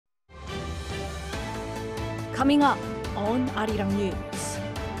Coming up on Arirang News.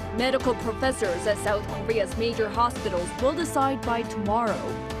 Medical professors at South Korea's major hospitals will decide by tomorrow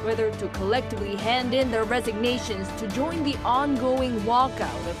whether to collectively hand in their resignations to join the ongoing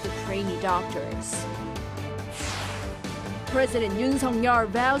walkout of the trainee doctors. President Yoon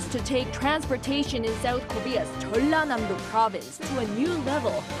vows to take transportation in South Korea's Jeollanam-do province to a new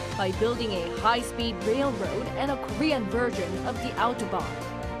level by building a high-speed railroad and a Korean version of the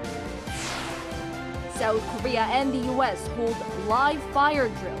Autobahn. South Korea and the U.S. hold live fire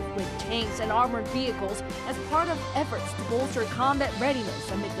drill with tanks and armored vehicles as part of efforts to bolster combat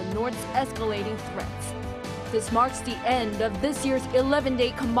readiness amid the North's escalating threats. This marks the end of this year's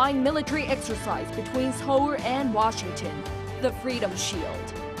 11-day combined military exercise between Seoul and Washington, the Freedom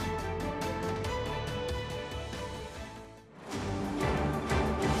Shield.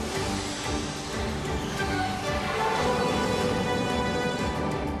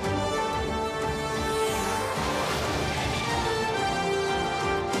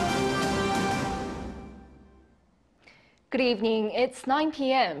 Good evening. It's 9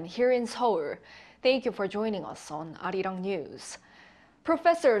 p.m. here in Seoul. Thank you for joining us on Arirang News.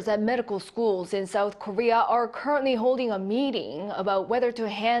 Professors at medical schools in South Korea are currently holding a meeting about whether to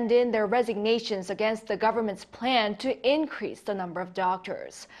hand in their resignations against the government's plan to increase the number of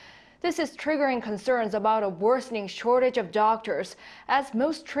doctors. This is triggering concerns about a worsening shortage of doctors, as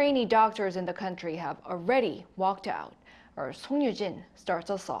most trainee doctors in the country have already walked out. Our Song Yoo-jin starts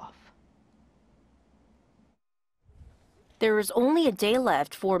us off. There is only a day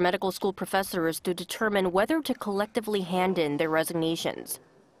left for medical school professors to determine whether to collectively hand in their resignations.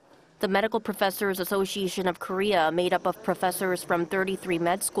 The Medical Professors Association of Korea, made up of professors from 33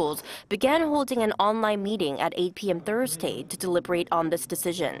 med schools, began holding an online meeting at 8 p.m. Thursday to deliberate on this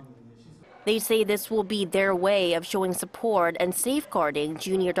decision. They say this will be their way of showing support and safeguarding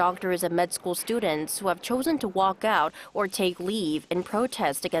junior doctors and med school students who have chosen to walk out or take leave in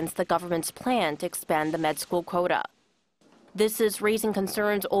protest against the government's plan to expand the med school quota. This is raising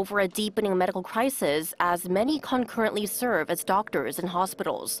concerns over a deepening medical crisis, as many concurrently serve as doctors in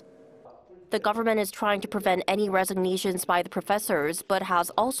hospitals. The government is trying to prevent any resignations by the professors, but has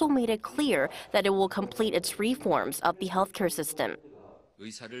also made it clear that it will complete its reforms of the healthcare system.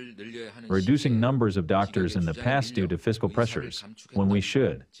 Reducing numbers of doctors in the past due to fiscal pressures, when we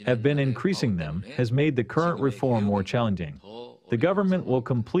should have been increasing them, has made the current reform more challenging. The government will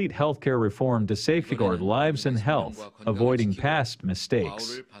complete healthcare reform to safeguard lives and health, avoiding past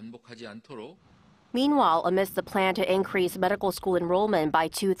mistakes. Meanwhile, amidst the plan to increase medical school enrollment by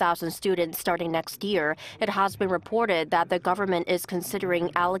 2,000 students starting next year, it has been reported that the government is considering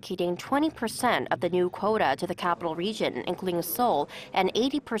allocating 20% of the new quota to the capital region, including Seoul, and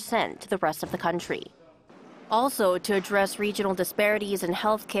 80% to the rest of the country. Also, to address regional disparities in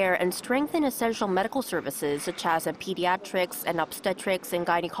healthcare and strengthen essential medical services such as in pediatrics and obstetrics and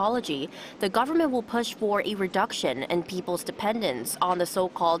gynecology, the government will push for a reduction in people's dependence on the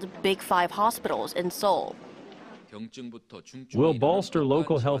so-called Big Five hospitals in Seoul. We'll bolster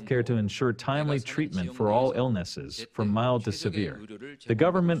local healthcare to ensure timely treatment for all illnesses, from mild to severe. The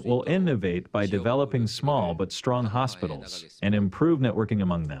government will innovate by developing small but strong hospitals and improve networking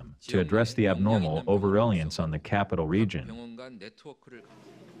among them to address the abnormal over-reliance on the capital region.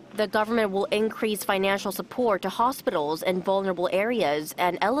 The government will increase financial support to hospitals in vulnerable areas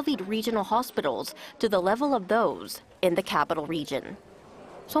and elevate regional hospitals to the level of those in the capital region.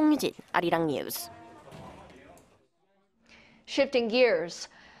 Song Yoo-jin, Arirang News. Shifting gears,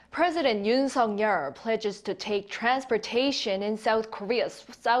 President Yoon pledges to take transportation in South Korea's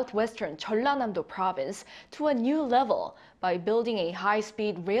southwestern Jeollanam-do province to a new level by building a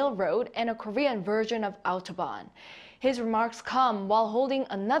high-speed railroad and a Korean version of Autobahn. His remarks come while holding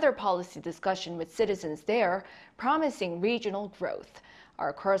another policy discussion with citizens there, promising regional growth.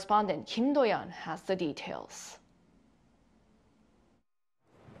 Our correspondent Kim Do-yeon has the details.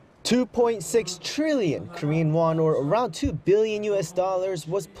 2.6 trillion Korean won, or around $2 billion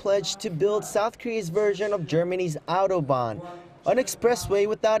was pledged to build South Korea's version of Germany's Autobahn, an expressway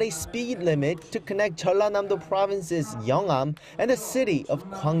without a speed limit to connect Jeollanam-do province's Yeongnam and the city of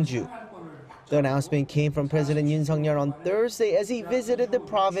Gwangju. The announcement came from President Yoon on Thursday as he visited the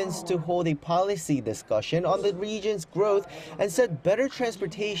province to hold a policy discussion on the region's growth and said better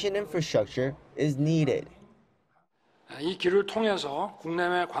transportation infrastructure is needed. 이 길을 통해서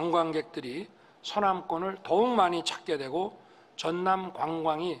국내외 관광객들이 서남권을 더욱 많이 찾게 되고 전남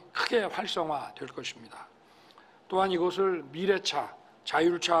관광이 크게 활성화될 것입니다. 또한 이곳을 미래차,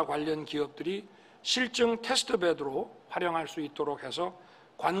 자율차 관련 기업들이 실증 테스트베드로 활용할 수 있도록 해서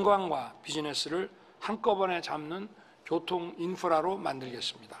관광과 비즈니스를 한꺼번에 잡는 교통 인프라로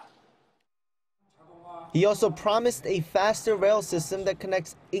만들겠습니다. He also promised a faster rail system that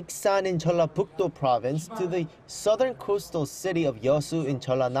connects Iksan in Jeollabuk-do province to the southern coastal city of Yeosu in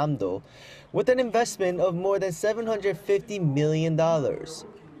Jeollanam-do, with an investment of more than $750 million.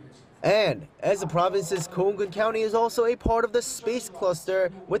 And as the province's Gyeonggi County is also a part of the space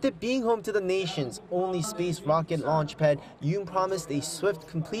cluster, with it being home to the nation's only space rocket launch pad, Yoon promised a swift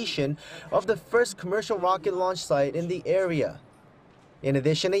completion of the first commercial rocket launch site in the area. In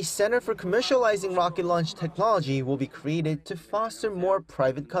addition, a center for commercializing rocket launch technology will be created to foster more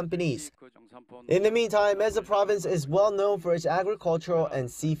private companies. In the meantime, as the province is well known for its agricultural and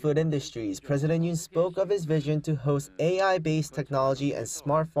seafood industries, President Yoon spoke of his vision to host AI-based technology and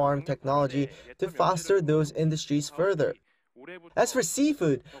smart farm technology to foster those industries further. As for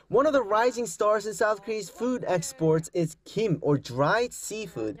seafood, one of the rising stars in South Korea's food exports is kim, or dried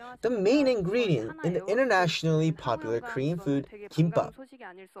seafood, the main ingredient in the internationally popular Korean food, kimbap.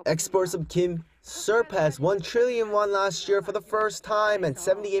 Exports of kim surpassed 1 trillion won last year for the first time, and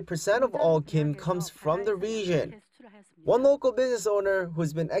 78% of all kim comes from the region. One local business owner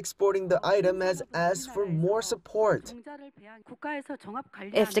who's been exporting the item has asked for more support.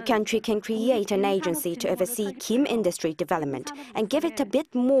 If the country can create an agency to oversee kim industry development and give it a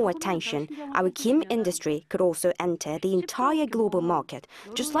bit more attention, our kim industry could also enter the entire global market,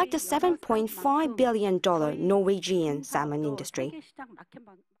 just like the $7.5 billion Norwegian salmon industry.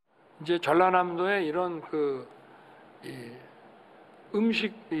 이제 전라남도의 이런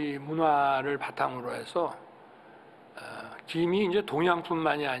음식 문화를 바탕으로 해서 김이 이제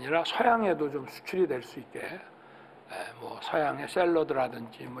동양뿐만이 아니라 서양에도 좀 수출이 될 수 있게 뭐 서양의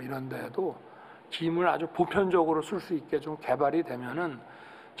샐러드라든지 뭐 이런 데에도 김을 아주 보편적으로 쓸 수 있게 좀 개발이 되면은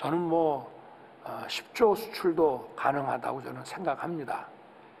저는 뭐 10조 수출도 가능하다고 저는 생각합니다.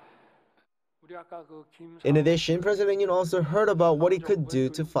 In addition, President Yoon also heard about what he could do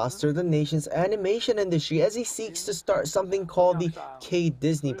to foster the nation's animation industry as he seeks to start something called the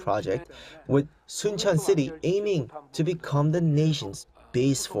K-Disney Project, with Suncheon City aiming to become the nation's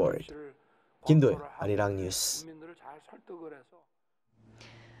base for it. Kim Do-il, Arirang News.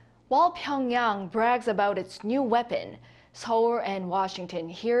 While Pyongyang brags about its new weapon, Seoul and Washington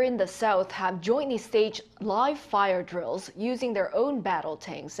here in the south have jointly staged live fire drills using their own battle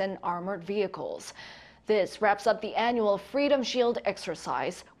tanks and armored vehicles. This wraps up the annual Freedom Shield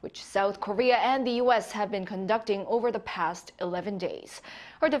exercise, which South Korea and the U.S. have been conducting over the past 11 days.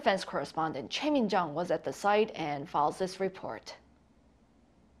 Our defense correspondent Choi Min-jung was at the site and files this report.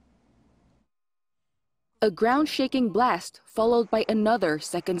 A ground-shaking blast followed by another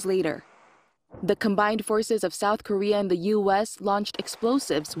seconds later. The combined forces of South Korea and the U.S. launched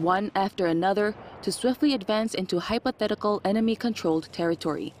explosives one after another to swiftly advance into hypothetical enemy-controlled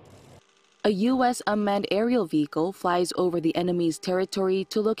territory. A U.S. unmanned aerial vehicle flies over the enemy's territory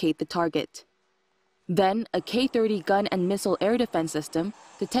to locate the target. Then, a K-30 gun and missile air defense system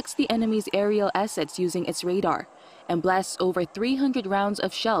detects the enemy's aerial assets using its radar and blasts over 300 rounds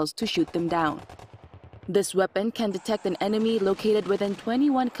of shells to shoot them down. This weapon can detect an enemy located within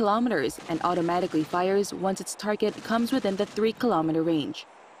 21 kilometers and automatically fires once its target comes within the 3-kilometer range.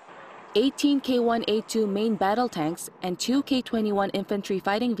 18 K-1A2 main battle tanks and 2 K-21 infantry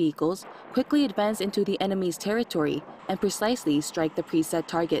fighting vehicles quickly advance into the enemy's territory and precisely strike the preset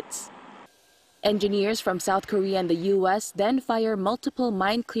targets. Engineers from South Korea and the U.S. then fire multiple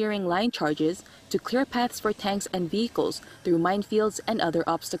mine-clearing line charges to clear paths for tanks and vehicles through minefields and other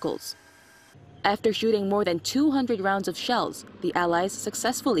obstacles. After shooting more than 200 rounds of shells, the Allies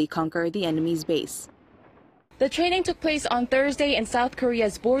successfully conquer the enemy's base. The training took place on Thursday in South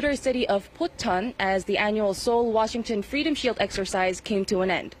Korea's border city of Pocheon as the annual Seoul-Washington Freedom Shield exercise came to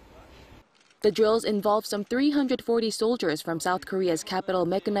an end. The drills involved some 340 soldiers from South Korea's Capital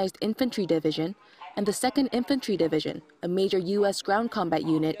Mechanized Infantry Division and the 2nd Infantry Division, a major U.S. ground combat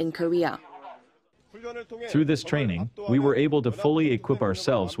unit in Korea. Through this training, we were able to fully equip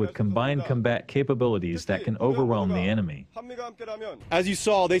ourselves with combined combat capabilities that can overwhelm the enemy. As you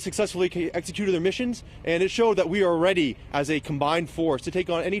saw, they successfully executed their missions, and it showed that we are ready as a combined force to take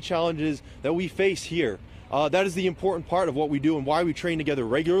on any challenges that we face here. That is the important part of what we do and why we train together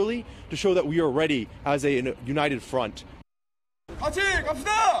regularly, to show that we are ready as a united front.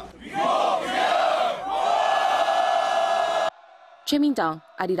 Choi Min-jung,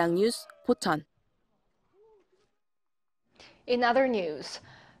 Arirang News, Pocheon. In other news,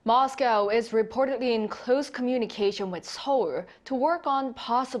 Moscow is reportedly in close communication with Seoul to work on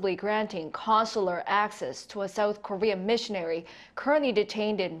possibly granting consular access to a South Korean missionary currently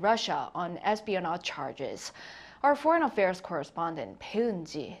detained in Russia on espionage charges. Our foreign affairs correspondent Bae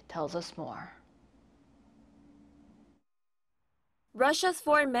Eun-ji tells us more. Russia's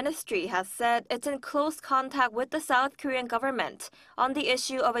foreign ministry has said it's in close contact with the South Korean government on the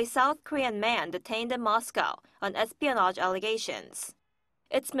issue of a South Korean man detained in Moscow on espionage allegations.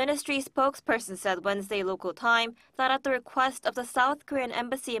 Its ministry spokesperson said Wednesday local time that at the request of the South Korean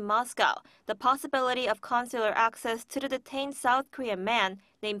embassy in Moscow, the possibility of consular access to the detained South Korean man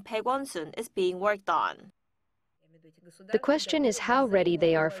named Baek Won-sun is being worked on. The question is how ready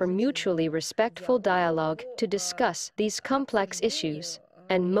they are for mutually respectful dialogue to discuss these complex issues.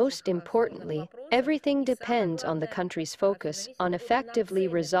 And most importantly, everything depends on the country's focus on effectively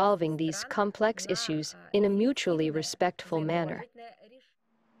resolving these complex issues in a mutually respectful manner.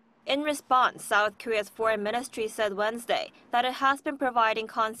 In response, South Korea's foreign ministry said Wednesday that it has been providing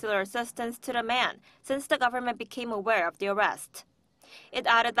consular assistance to the man since the government became aware of the arrest. It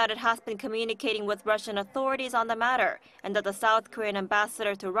added that it has been communicating with Russian authorities on the matter and that the South Korean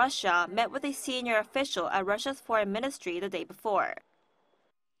ambassador to Russia met with a senior official at Russia's foreign ministry the day before.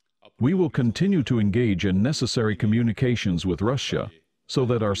 We will continue to engage in necessary communications with Russia so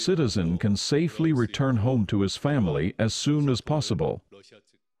that our citizen can safely return home to his family as soon as possible.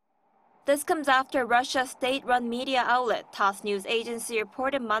 This comes after Russia's state-run media outlet TASS news agency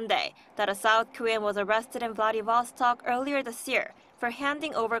reported Monday that a South Korean was arrested in Vladivostok earlier this year for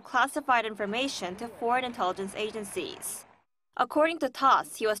handing over classified information to foreign intelligence agencies. According to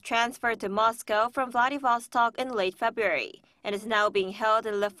TASS, he was transferred to Moscow from Vladivostok in late February and is now being held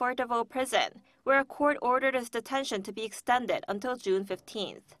in Lefortovo prison, where a court ordered his detention to be extended until June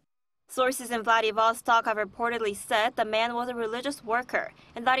 15th. Sources in Vladivostok have reportedly said the man was a religious worker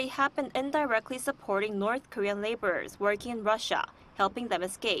and that he had been indirectly supporting North Korean laborers working in Russia, helping them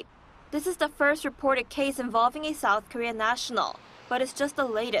escape. This is the first reported case involving a South Korean national, but it's just the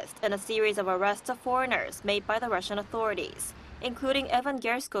latest in a series of arrests of foreigners made by the Russian authorities, including Evan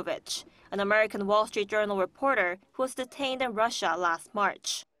Gerskovich, an American Wall Street Journal reporter who was detained in Russia last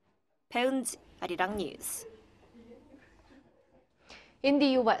March. 배은지, Arirang News. In the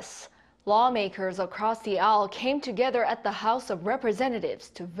U.S., lawmakers across the aisle came together at the House of Representatives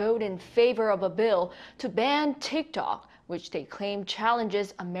to vote in favor of a bill to ban TikTok, which they claim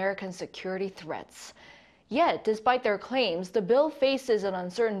challenges American security threats. Yet, despite their claims, the bill faces an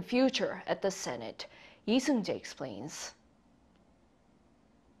uncertain future at the Senate. Lee Seung-jae explains.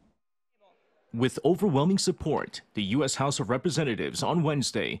 With overwhelming support, the U.S. House of Representatives on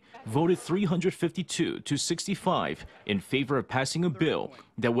Wednesday voted 352 to 65 in favor of passing a bill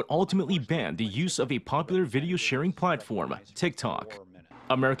that would ultimately ban the use of a popular video sharing platform, TikTok.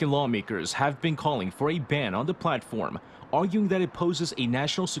 American lawmakers have been calling for a ban on the platform, arguing that it poses a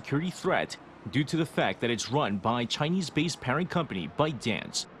national security threat due to the fact that it's run by Chinese-based parent company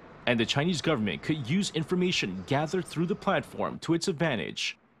ByteDance, and the Chinese government could use information gathered through the platform to its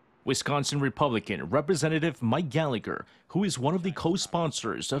advantage. Wisconsin Republican Representative Mike Gallagher, who is one of the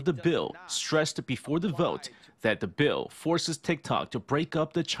co-sponsors of the bill, stressed before the vote that the bill forces TikTok to break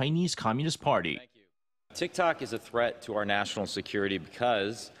up the Chinese Communist Party. TikTok is a threat to our national security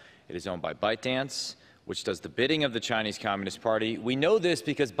because it is owned by ByteDance, which does the bidding of the Chinese Communist Party. We know this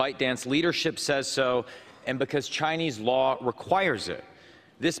because ByteDance leadership says so and because Chinese law requires it.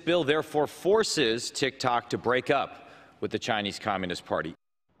 This bill therefore forces TikTok to break up with the Chinese Communist Party.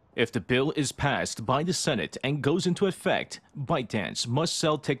 If the bill is passed by the Senate and goes into effect, ByteDance must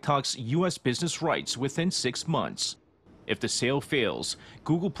sell TikTok's U.S. business rights within 6 months. If the sale fails,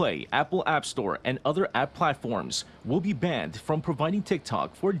 Google Play, Apple App Store, and other app platforms will be banned from providing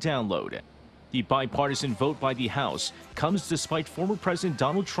TikTok for download. The bipartisan vote by the House comes despite former President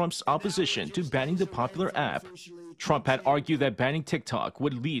Donald Trump's opposition to banning the popular app. Trump had argued that banning TikTok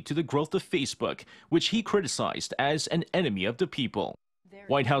would lead to the growth of Facebook, which he criticized as an enemy of the people.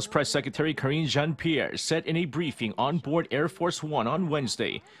 White House Press Secretary Karine Jean-Pierre said in a briefing on board Air Force One on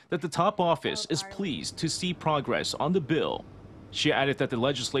Wednesday that the top office is pleased to see progress on the bill. She added that the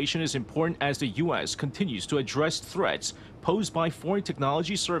legislation is important as the U.S. continues to address threats posed by foreign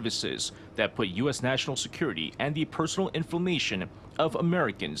technology services that put U.S. national security and the personal information of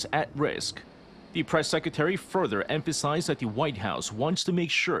Americans at risk. The press secretary further emphasized that the White House wants to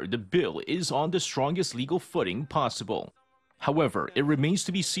make sure the bill is on the strongest legal footing possible. However, it remains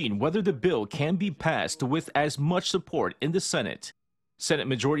to be seen whether the bill can be passed with as much support in the Senate. Senate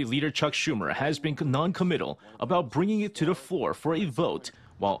Majority Leader Chuck Schumer has been non-committal about bringing it to the floor for a vote,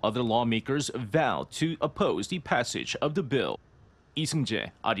 while other lawmakers vow to oppose the passage of the bill. Lee Seung-jae,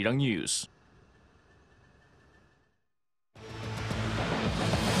 Arirang News.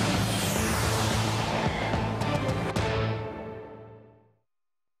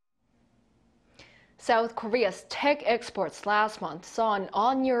 South Korea's tech exports last month saw an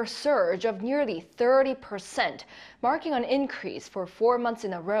on-year surge of nearly 30%, marking an increase for 4 months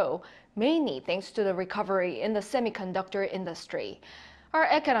in a row, mainly thanks to the recovery in the semiconductor industry. Our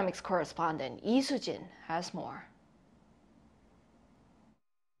economics correspondent Lee Soo-jin has more.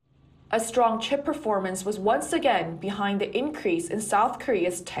 A strong chip performance was once again behind the increase in South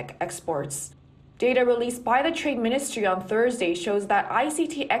Korea's tech exports. Data released by the Trade Ministry on Thursday shows that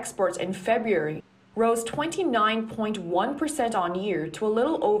ICT exports in February rose 29.1% on year to a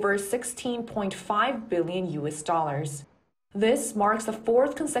little over $16.5 billion. This marks the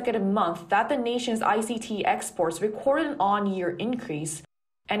fourth consecutive month that the nation's ICT exports recorded an on-year increase,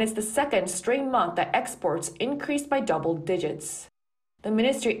 and it's the second straight month that exports increased by double digits. The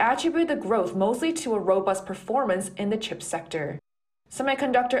ministry attributed the growth mostly to a robust performance in the chip sector.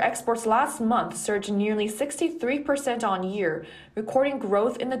 Semiconductor exports last month surged nearly 63% on year, recording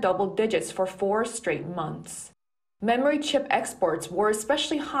growth in the double digits for 4 straight months. Memory chip exports were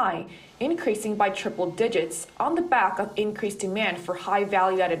especially high, increasing by triple digits on the back of increased demand for high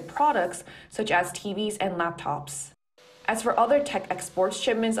value-added products such as TVs and laptops. As for other tech exports,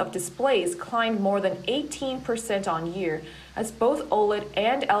 shipments of displays climbed more than 18% on year, as both OLED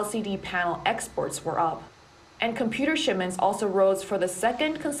and LCD panel exports were up. And computer shipments also rose for the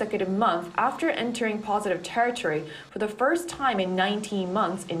second consecutive month after entering positive territory for the first time in 19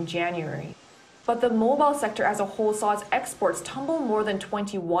 months in January. But the mobile sector as a whole saw its exports tumble more than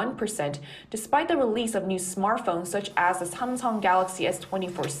 21%, despite the release of new smartphones such as the Samsung Galaxy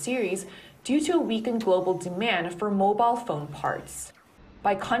S24 series, due to a weakened global demand for mobile phone parts.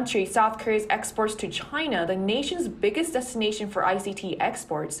 By country, South Korea's exports to China, the nation's biggest destination for ICT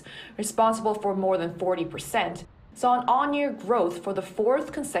exports, responsible for more than 40%, saw an on-year growth for the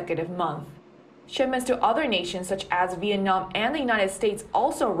fourth consecutive month. Shipments to other nations such as Vietnam and the United States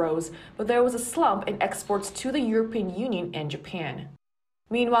also rose, but there was a slump in exports to the European Union and Japan.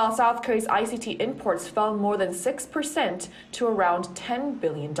 Meanwhile, South Korea's ICT imports fell more than 6% to around $10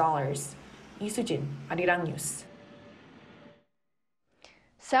 billion. Lee Soo-jin, Arirang News.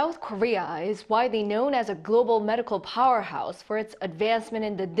 South Korea is widely known as a global medical powerhouse for its advancement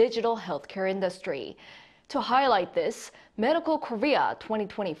in the digital healthcare industry. To highlight this, Medical Korea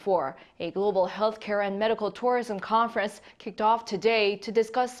 2024, a global healthcare and medical tourism conference, kicked off today to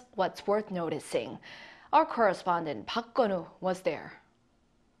discuss what's worth noticing. Our correspondent Park Gun-woo was there.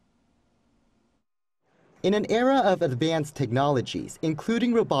 In an era of advanced technologies,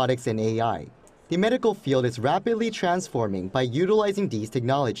 including robotics and AI, the medical field is rapidly transforming by utilizing these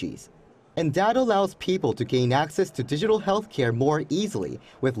technologies. And that allows people to gain access to digital healthcare more easily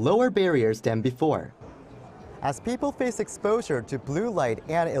with lower barriers than before. As people face exposure to blue light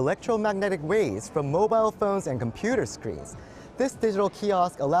and electromagnetic waves from mobile phones and computer screens, this digital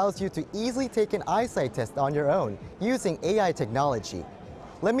kiosk allows you to easily take an eyesight test on your own using AI technology.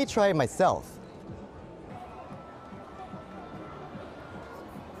 Let me try it myself.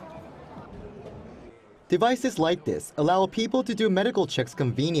 Devices like this allow people to do medical checks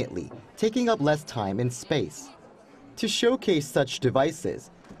conveniently, taking up less time and space. To showcase such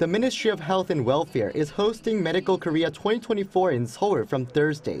devices, the Ministry of Health and Welfare is hosting Medical Korea 2024 in Seoul from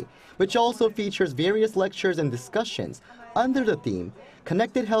Thursday, which also features various lectures and discussions under the theme,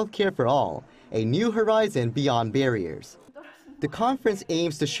 Connected Healthcare for All, a new horizon beyond barriers. The conference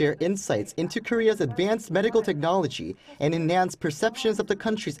aims to share insights into Korea's advanced medical technology and enhance perceptions of the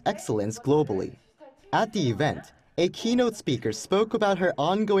country's excellence globally. At the event, a keynote speaker spoke about her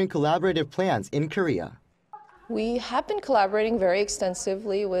ongoing collaborative plans in Korea. We have been collaborating very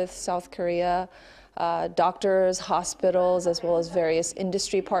extensively with South Korea, doctors, hospitals, as well as various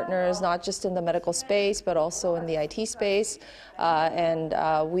industry partners, not just in the medical space, but also in the IT space.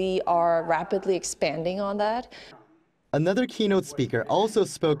 We are rapidly expanding on that. Another keynote speaker also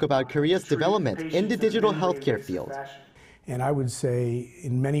spoke about Korea's development in the digital healthcare field. And I would say,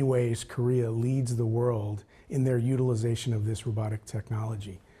 in many ways, Korea leads the world in their utilization of this robotic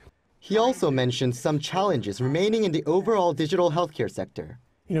technology. He also mentioned some challenges remaining in the overall digital healthcare sector.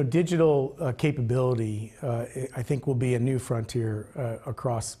 You know, digital capability, I think, will be a new frontier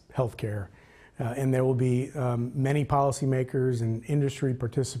across healthcare. And there will be many policymakers and industry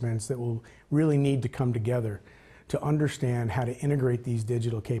participants that will really need to come together to understand how to integrate these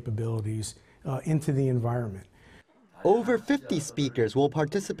digital capabilities into the environment. Over 50 speakers will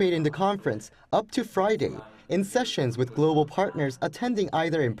participate in the conference up to Friday in sessions with global partners attending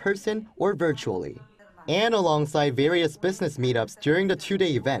either in person or virtually. And alongside various business meetups during the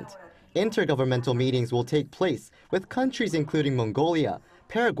two-day event, intergovernmental meetings will take place with countries including Mongolia,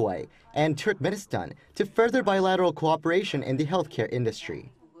 Paraguay, and Turkmenistan to further bilateral cooperation in the healthcare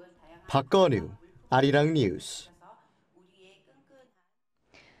industry. Park Gun-woo, Arirang News.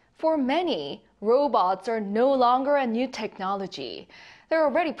 For many, robots are no longer a new technology. They're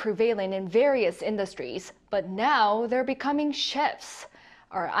already prevalent in various industries, but now they're becoming chefs.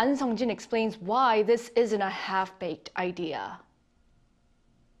 Our An Sung-jin explains why this isn't a half-baked idea.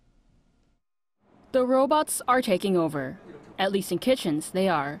 The robots are taking over. At least in kitchens, they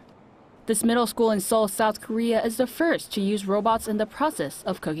are. This middle school in Seoul, South Korea is the first to use robots in the process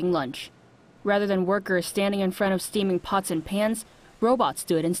of cooking lunch. Rather than workers standing in front of steaming pots and pans, robots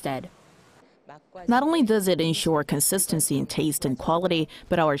do it instead. Not only does it ensure consistency in taste and quality,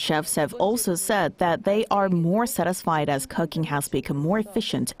 but our chefs have also said that they are more satisfied as cooking has become more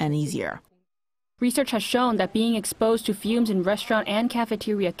efficient and easier. Research has shown that being exposed to fumes in restaurant and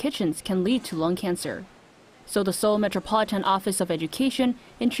cafeteria kitchens can lead to lung cancer. So the Seoul Metropolitan Office of Education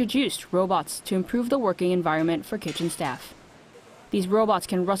introduced robots to improve the working environment for kitchen staff. These robots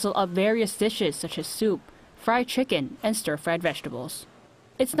can rustle up various dishes such as soup, fried chicken, and stir-fried vegetables.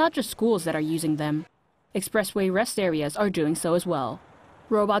 It's not just schools that are using them. Expressway rest areas are doing so as well.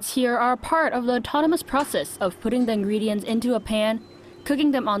 Robots here are part of the autonomous process of putting the ingredients into a pan,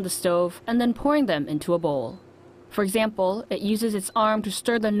 cooking them on the stove, and then pouring them into a bowl. For example, it uses its arm to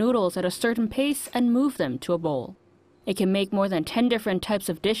stir the noodles at a certain pace and move them to a bowl. It can make more than 10 different types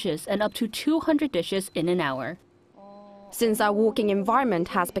of dishes and up to 200 dishes in an hour. Since our working environment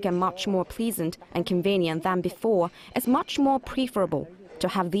has become much more pleasant and convenient than before, it's much more preferable to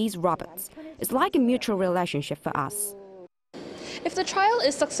have these robots. It's like a mutual relationship for us. If the trial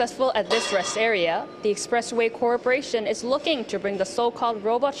is successful at this rest area, the Expressway Corporation is looking to bring the so-called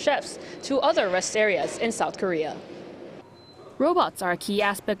robot chefs to other rest areas in South Korea. Robots are a key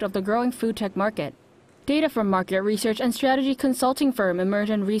aspect of the growing food tech market. Data from market research and strategy consulting firm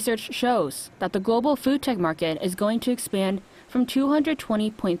Emergent Research shows that the global food tech market is going to expand from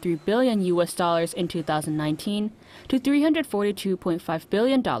 $220.3 billion in 2019 to $342.5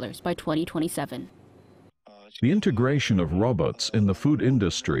 billion by 2027. The integration of robots in the food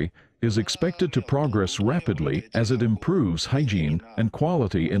industry is expected to progress rapidly as it improves hygiene and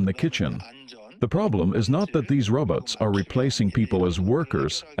quality in the kitchen. The problem is not that these robots are replacing people as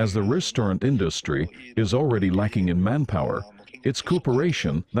workers, as the restaurant industry is already lacking in manpower. It's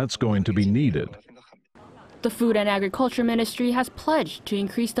cooperation that's going to be needed. The Food and Agriculture Ministry has pledged to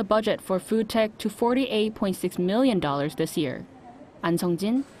increase the budget for food tech to $48.6 million this year. An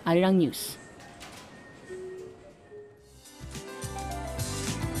Sung-jin, Arirang News.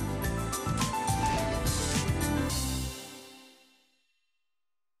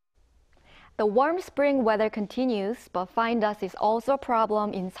 The warm spring weather continues, but fine dust is also a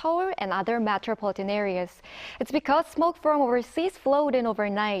problem in Seoul and other metropolitan areas. It's because smoke from overseas flowed in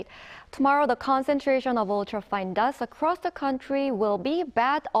overnight. Tomorrow, the concentration of ultrafine dust across the country will be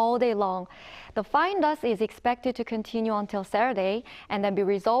bad all day long. The fine dust is expected to continue until Saturday and then be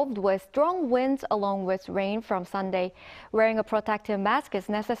resolved with strong winds along with rain from Sunday. Wearing a protective mask is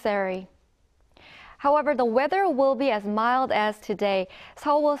necessary. However, the weather will be as mild as today.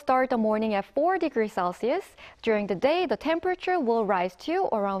 Seoul will start the morning at 4 degrees Celsius. During the day, the temperature will rise to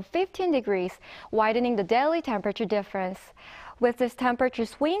around 15 degrees, widening the daily temperature difference. With this temperature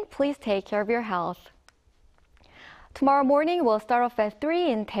swing, please take care of your health. Tomorrow morning, we'll start off at 3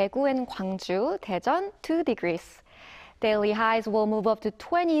 in Daegu and Gwangju, Daejeon 2 degrees. Daily highs will move up to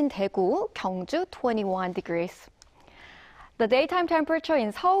 20 in Daegu, Gyeongju 21 degrees. The daytime temperature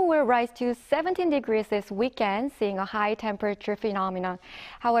in Seoul will rise to 17 degrees this weekend, seeing a high temperature phenomenon.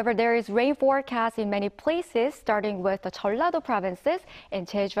 However, there is rain forecast in many places, starting with the Jeollanam-do provinces and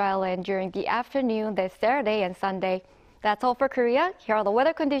Jeju Island during the afternoon this Saturday and Sunday. That's all for Korea. Here are the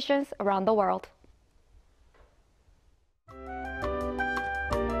weather conditions around the world.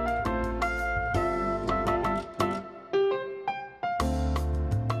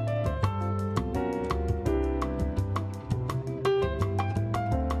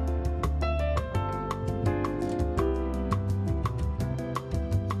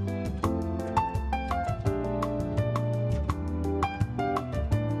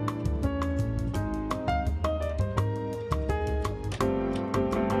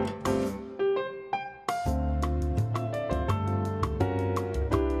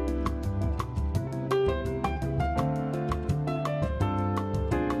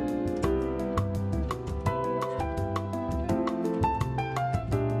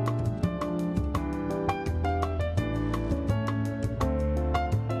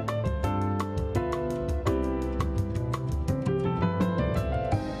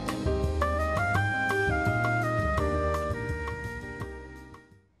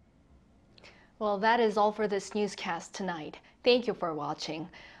 Well, that is all for this newscast tonight. Thank you for watching.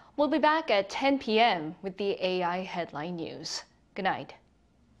 We'll be back at 10 p.m. with the AI headline news. Good night.